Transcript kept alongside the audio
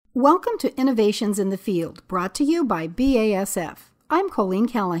Welcome to Innovations in the Field, brought to you by BASF. I'm Colleen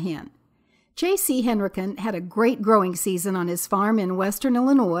Callahan. J.C. Henrekin had a great growing season on his farm in western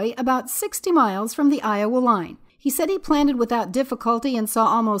Illinois, about 60 miles from the Iowa line. He said he planted without difficulty and saw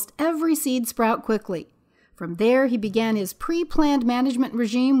almost every seed sprout quickly. From there, he began his pre-planned management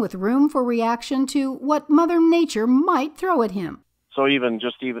regime with room for reaction to what Mother Nature might throw at him. So even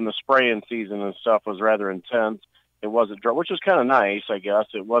the spraying season and stuff was rather intense. It wasn't, which was kind of nice, I guess.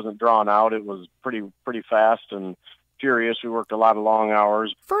 It wasn't drawn out. It was pretty fast and furious. We worked a lot of long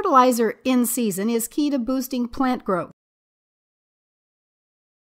hours. Fertilizer in season is key to boosting plant growth.